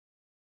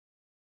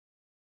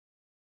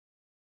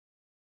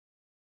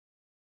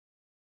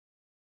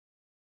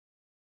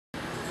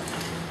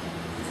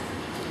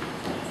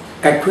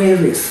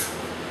Aquarius,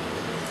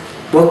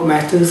 work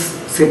matters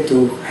seem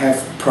to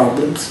have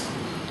problems.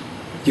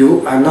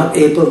 You are not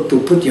able to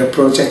put your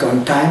project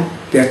on time.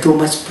 There are too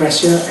much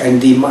pressure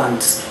and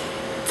demands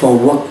for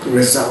work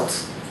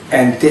results,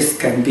 and this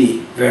can be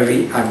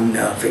very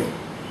unnerving.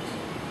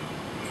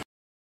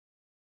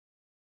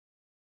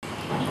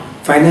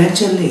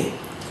 Financially,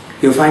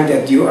 you find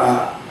that you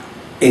are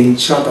in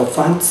short of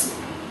funds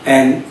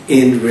and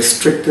in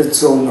restricted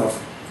zone of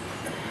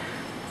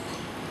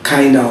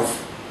kind of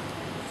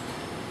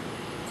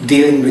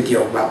dealing with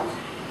your wealth.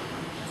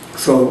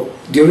 So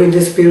during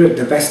this period,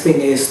 the best thing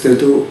is to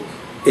do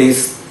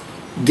is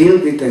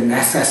deal with the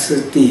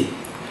necessity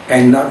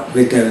and not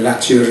with the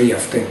luxury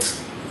of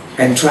things,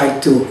 and try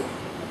to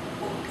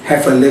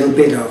have a little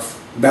bit of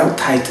belt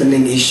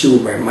tightening issue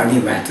where money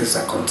matters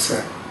are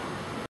concerned.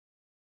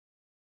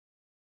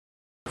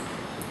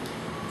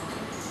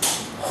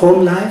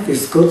 Home life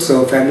is good,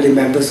 so family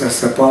members are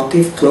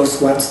supportive,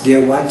 close ones,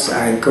 dear ones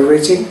are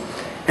encouraging,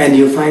 and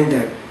you find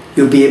that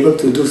you'll be able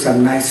to do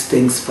some nice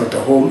things for the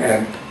home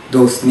and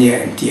those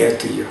near and dear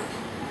to you.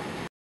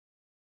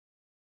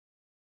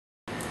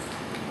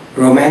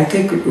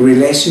 Romantic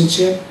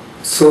relationship,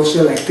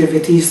 social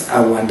activities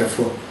are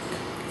wonderful.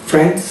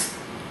 Friends,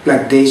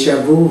 like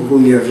deja vu,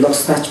 who you have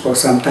lost touch for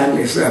some time,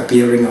 is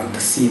appearing on the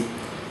scene.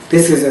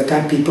 This is a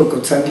time people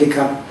could suddenly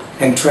come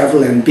and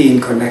travel and be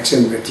in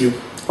connection with you,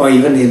 or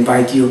even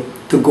invite you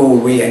to go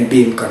away and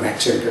be in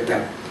connection with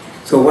them.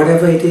 So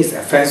whatever it is,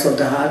 affairs of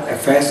the heart,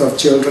 affairs of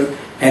children,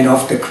 and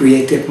of the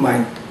creative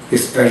mind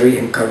is very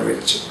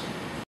encouraged.